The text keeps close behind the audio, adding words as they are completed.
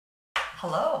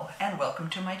Hello and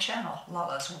welcome to my channel,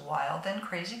 Lala's Wild and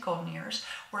Crazy Golden Years,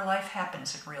 where life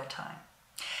happens in real time.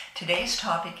 Today's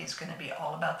topic is going to be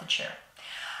all about the chair.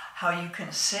 How you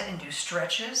can sit and do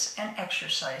stretches and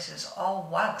exercises all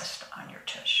whilst on your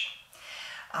tush.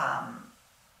 A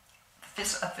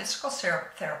physical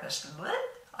therapist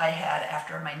I had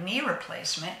after my knee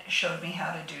replacement showed me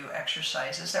how to do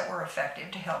exercises that were effective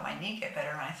to help my knee get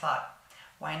better, and I thought,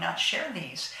 why not share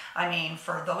these? I mean,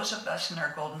 for those of us in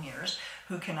our golden years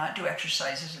who cannot do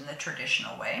exercises in the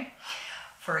traditional way.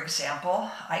 For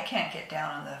example, I can't get down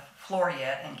on the floor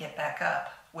yet and get back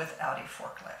up without a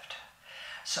forklift.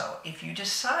 So if you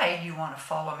decide you want to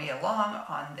follow me along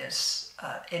on this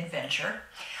adventure,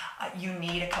 you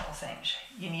need a couple things.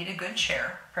 You need a good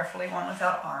chair, preferably one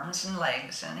without arms and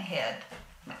legs and a head,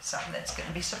 something that's going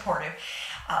to be supportive.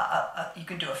 You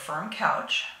can do a firm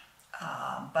couch.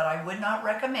 But I would not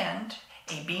recommend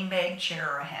a beanbag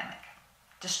chair or a hammock.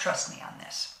 Just trust me on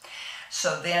this.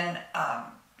 So then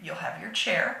you'll have your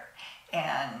chair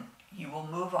and you will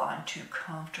move on to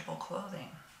comfortable clothing.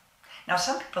 Now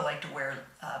some people like to wear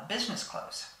business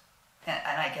clothes, and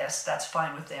I guess that's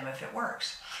fine with them if it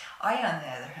works. I, on the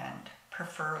other hand,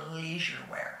 prefer leisure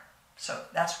wear. So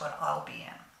that's what I'll be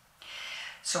in.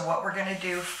 So what we're going to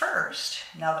do first,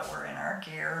 now that we're in our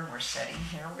gear and we're sitting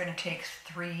here, we're going to take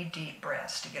 3 deep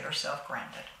breaths to get ourselves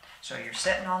grounded. So you're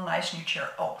sitting all nice in your chair.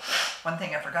 Oh, one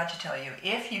thing I forgot to tell you,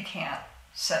 if you can't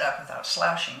sit up without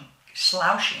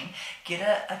slouching, get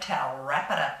a towel,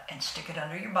 wrap it up, and stick it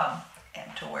under your bum,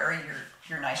 and to where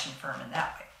you're nice and firm in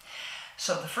that way.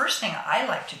 So the first thing I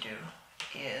like to do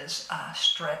is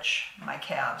stretch my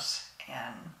calves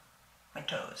and my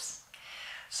toes.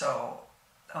 So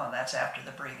that's after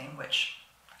the breathing, which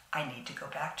I need to go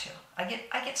back to. I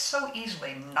get so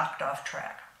easily knocked off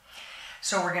track.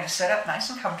 So we're going to sit up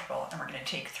nice and comfortable, and we're going to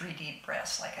take 3 deep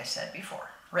breaths, like I said before.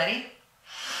 Ready?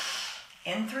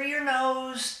 In through your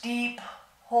nose, deep,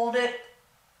 hold it,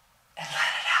 and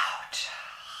let it out.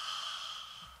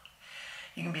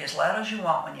 You can be as loud as you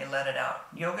want when you let it out.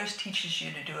 Yoga teaches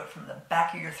you to do it from the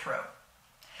back of your throat.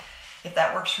 If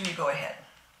that works for you, go ahead.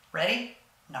 Ready?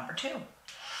 Number 2.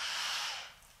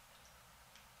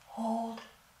 Hold,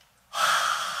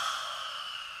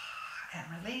 and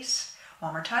release.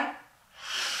 One more time.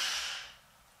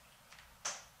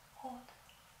 Hold,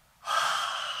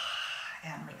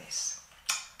 and release.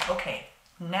 Okay,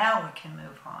 now we can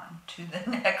move on to the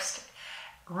next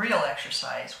real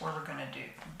exercise where we're going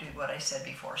to do what I said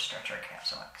before, stretch our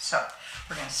calves. So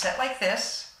we're going to sit like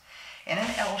this in an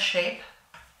L shape,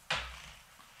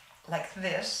 like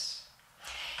this,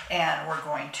 and we're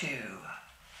going to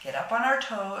get up on our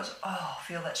toes. Oh,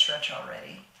 feel that stretch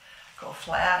already. Go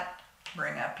flat,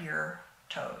 bring up your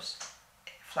toes,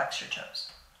 flex your toes.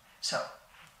 So,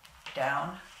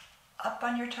 down, up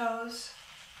on your toes,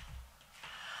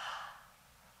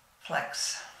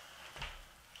 flex,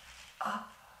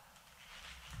 up,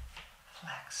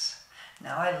 flex.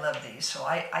 Now I love these, so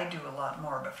I do a lot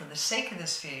more, but for the sake of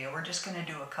this video, we're just going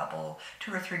to do a couple,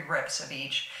 2 or 3 reps of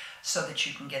each so that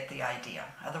you can get the idea.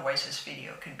 Otherwise this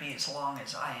video could be as long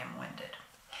as I am winded.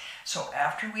 So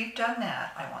after we've done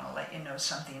that, I want to let you know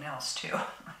something else too.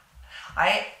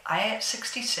 I at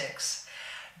 66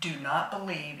 do not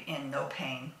believe in no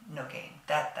pain, no gain.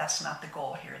 That's not the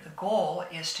goal here. The goal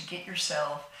is to get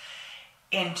yourself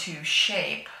into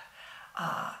shape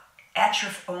at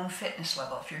your own fitness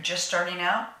level. If you're just starting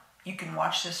out, you can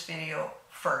watch this video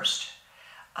first,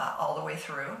 all the way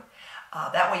through.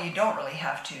 That way you don't really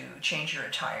have to change your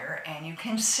attire, and you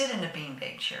can sit in a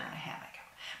beanbag chair in a hammock.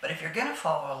 But if you're going to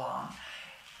follow along,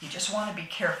 you just want to be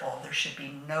careful. There should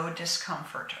be no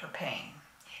discomfort or pain.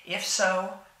 If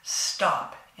so,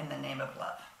 stop in the name of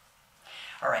love.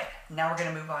 All right, now we're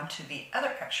going to move on to the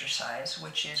other exercise,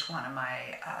 which is one of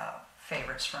my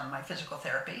favorites from my physical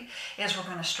therapy, is we're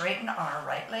going to straighten our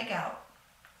right leg out.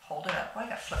 Hold it up. Oh, I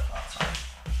got flip-flops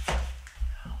on.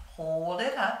 Hold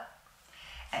it up.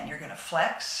 And you're going to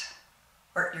flex,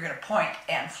 or you're going to point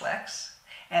and flex.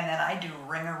 And then I do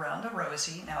ring around the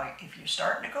rosy. Now, if you're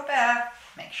starting to go back,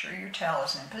 make sure your towel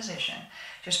is in position.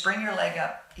 Just bring your leg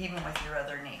up, even with your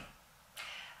other knee.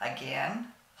 Again,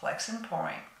 flex and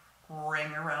point,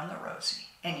 ring around the rosy.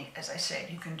 And as I said,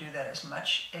 you can do that as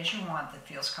much as you want that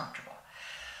feels comfortable.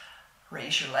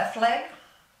 Raise your left leg,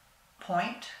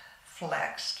 point,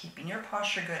 flex, keeping your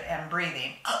posture good and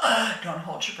breathing. Don't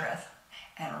hold your breath.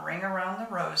 And ring around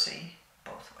the rosy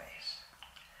both ways.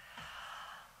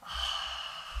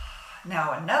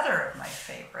 Now another of my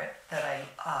favorite that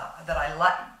I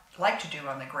like to do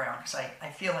on the ground, because I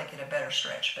feel I get a better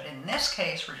stretch, but in this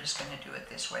case we're just going to do it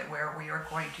this way, where we are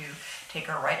going to take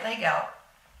our right leg out,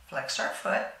 flex our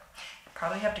foot,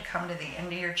 probably have to come to the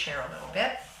end of your chair a little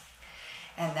bit.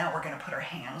 And now we're going to put our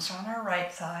hands on our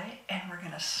right thigh and we're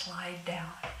going to slide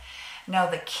down. Now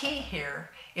the key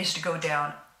here is to go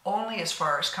down only as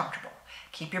far as comfortable.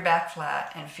 Keep your back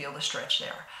flat and feel the stretch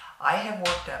there. I have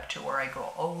worked up to where I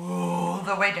go all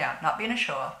the way down, not being a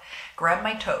show off, grab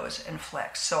my toes and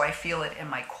flex. So I feel it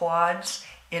in my quads,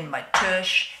 in my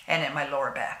tush, and in my lower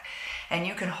back. And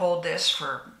you can hold this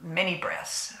for many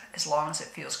breaths as long as it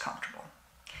feels comfortable.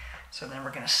 So then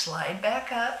we're going to slide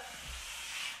back up,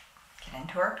 get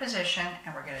into our position,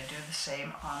 and we're going to do the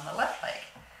same on the left leg.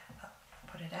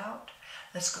 Put it out.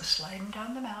 Let's go sliding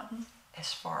down the mountain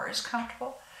as far as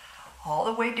comfortable. All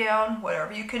the way down,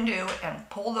 whatever you can do, and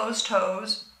pull those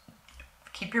toes.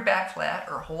 Keep your back flat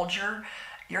or hold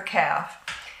your calf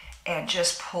and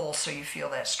just pull so you feel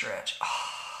that stretch.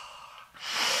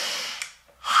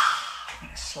 I'm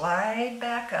going to slide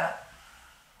back up.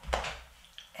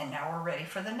 And now we're ready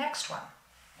for the next one.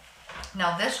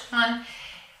 Now this one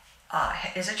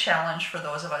is a challenge for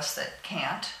those of us that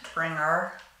can't bring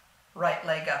our right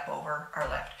leg up over our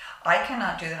left. I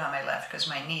cannot do that on my left because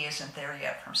my knee isn't there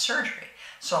yet from surgery.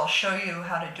 So I'll show you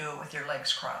how to do it with your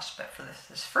legs crossed. But for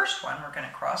this first one, we're going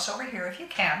to cross over here if you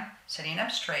can, sitting up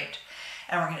straight.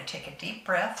 And we're going to take a deep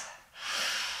breath.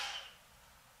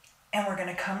 And we're going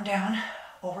to come down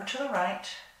over to the right,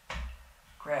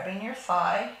 grabbing your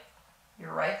thigh,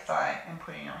 your right thigh, and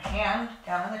putting your hand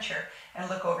down in the chair and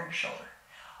look over your shoulder.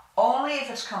 Only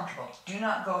if it's comfortable. Do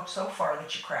not go so far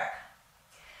that you crack.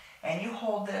 And you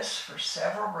hold this for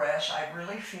several breaths. I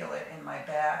really feel it in my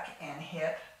back and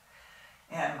hip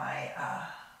and my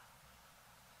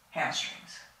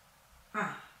hamstrings.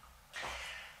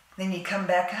 Then you come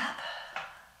back up,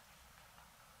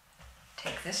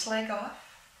 take this leg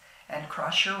off, and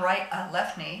cross your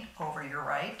left knee over your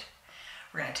right.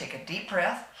 We're going to take a deep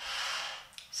breath,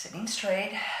 sitting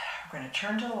straight. We're going to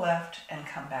turn to the left and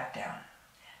come back down.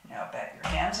 Now back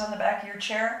your hands on the back of your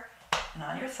chair and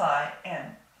on your thigh,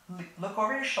 and look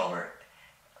over your shoulder,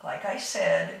 like I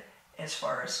said, as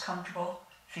far as comfortable,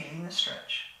 feeling the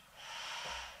stretch.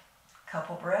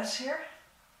 Couple breaths here,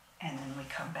 and then we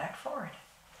come back forward.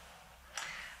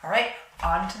 All right,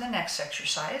 on to the next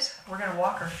exercise. We're going to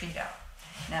walk our feet out.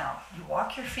 Now, you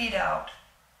walk your feet out.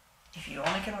 If you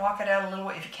only can walk it out a little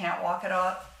way, if you can't walk it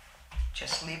out,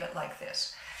 just leave it like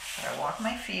this. But I walk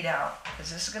my feet out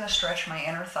because this is going to stretch my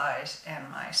inner thighs and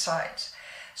my sides.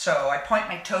 So I point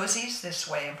my toesies this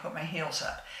way and put my heels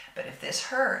up. But if this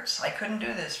hurts, I couldn't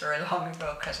do this very long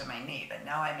ago because of my knee, but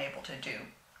now I'm able to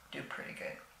do pretty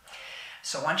good.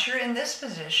 So once you're in this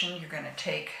position, you're going to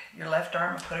take your left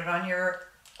arm and put it on your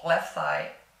left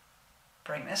thigh.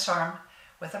 Bring this arm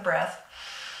with a breath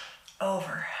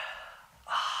over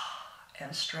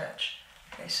and stretch.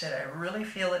 Like I said, I really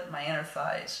feel it in my inner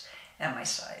thighs and my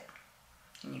side.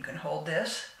 And you can hold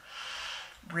this,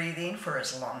 breathing for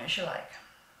as long as you like.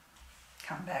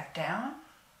 Come back down,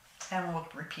 and we'll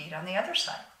repeat on the other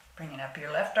side. Bringing up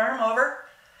your left arm over,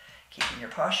 keeping your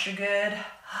posture good,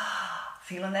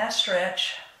 feeling that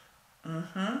stretch.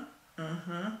 Now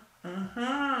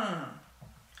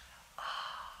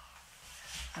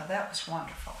that was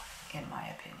wonderful, in my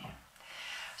opinion.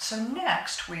 So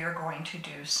next, we are going to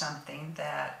do something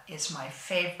that is my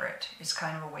favorite. It's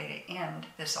kind of a way to end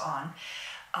this on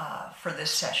for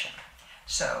this session.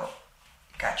 So,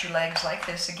 got your legs like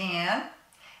this again.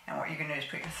 And what you're going to do is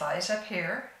put your thighs up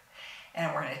here.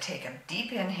 And we're going to take a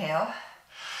deep inhale.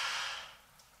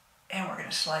 And we're going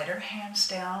to slide our hands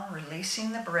down,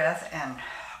 releasing the breath and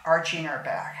arching our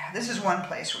back. This is one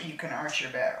place where you can arch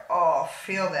your back. Oh,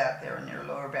 feel that there in your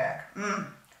lower back.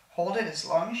 Hold it as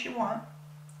long as you want.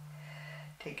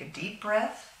 Take a deep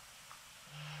breath.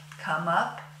 Come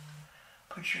up.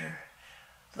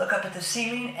 Look up at the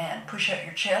ceiling and push out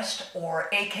your chest, or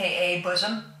AKA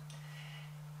bosom,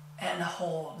 and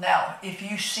hold. Now, if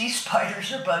you see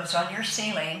spiders or bugs on your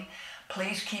ceiling,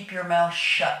 please keep your mouth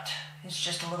shut. It's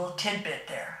just a little tidbit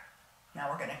there. Now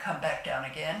we're going to come back down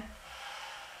again.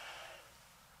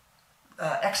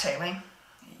 Exhaling.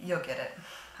 You'll get it.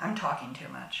 I'm talking too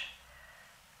much.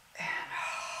 And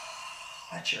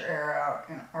let your air out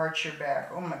and arch your back.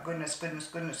 Oh my goodness, goodness,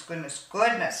 goodness, goodness,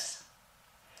 goodness.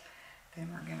 Then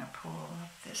we're going to pull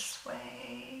up this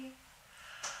way.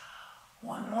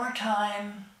 One more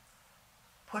time.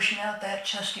 Pushing out that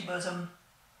chesty bosom.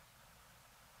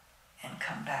 And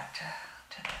come back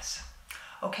to this.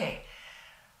 Okay,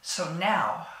 so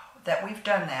now that we've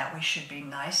done that, we should be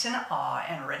nice and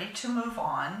and ready to move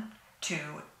on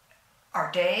to our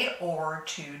day or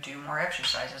to do more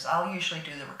exercises. I'll usually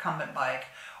do the recumbent bike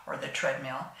or the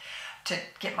treadmill to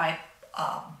get my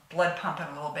blood pumping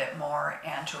a little bit more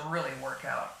and to really work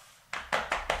out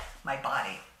my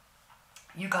body.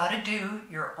 You got to do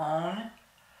your own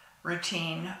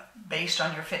routine based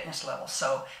on your fitness level.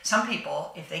 So some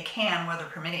people, if they can, weather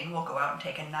permitting, will go out and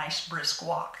take a nice brisk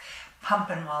walk,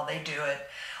 pumping while they do it,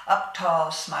 up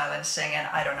tall, smiling, singing,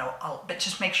 I don't know, but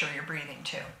just make sure you're breathing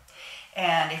too.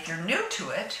 And if you're new to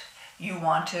it, you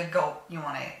want to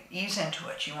ease into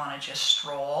it. You want to just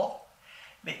stroll,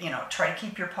 but try to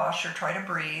keep your posture, try to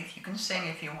breathe. You can sing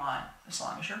if you want, as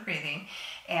long as you're breathing,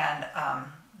 and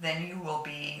then you will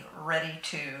be ready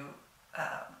to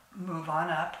move on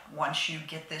up once you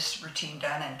get this routine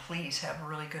done. And please have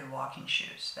really good walking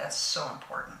shoes. That's so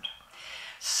important.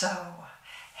 So,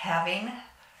 having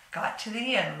got to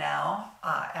the end now,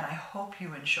 and I hope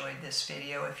you enjoyed this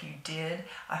video. If you did,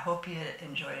 I hope you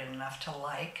enjoyed it enough to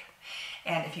like.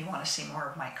 And if you want to see more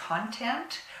of my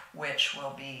content, which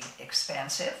will be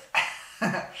expansive,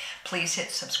 please hit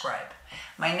subscribe.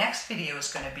 My next video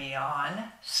is going to be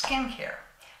on skincare.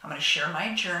 I'm going to share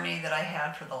my journey that I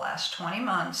had for the last 20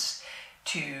 months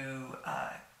to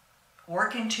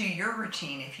work into your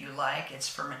routine if you like. It's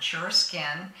for mature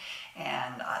skin,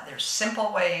 and there's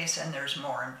simple ways and there's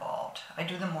more involved. I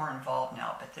do the more involved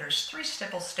now, but there's 3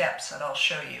 simple steps that I'll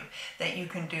show you that you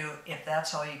can do. If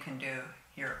that's all you can do,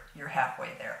 you're halfway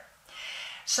there.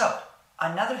 So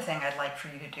another thing I'd like for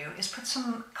you to do is put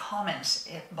some comments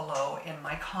below in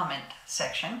my comment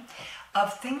section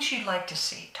of things you'd like to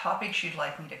see, topics you'd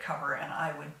like me to cover, and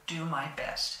I would do my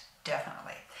best,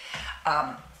 definitely.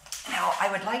 Now, I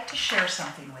would like to share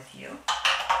something with you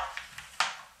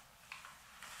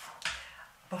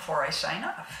before I sign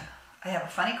off. I have a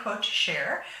funny quote to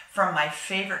share from my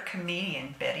favorite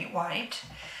comedian, Betty White,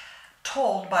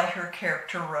 told by her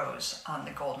character Rose on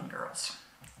The Golden Girls.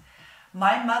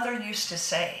 My mother used to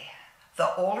say,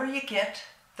 the older you get,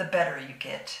 the better you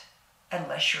get,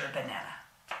 unless you're a banana.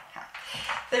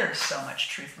 There's so much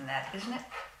truth in that, isn't it?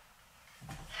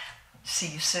 See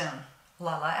you soon.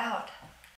 Lala out.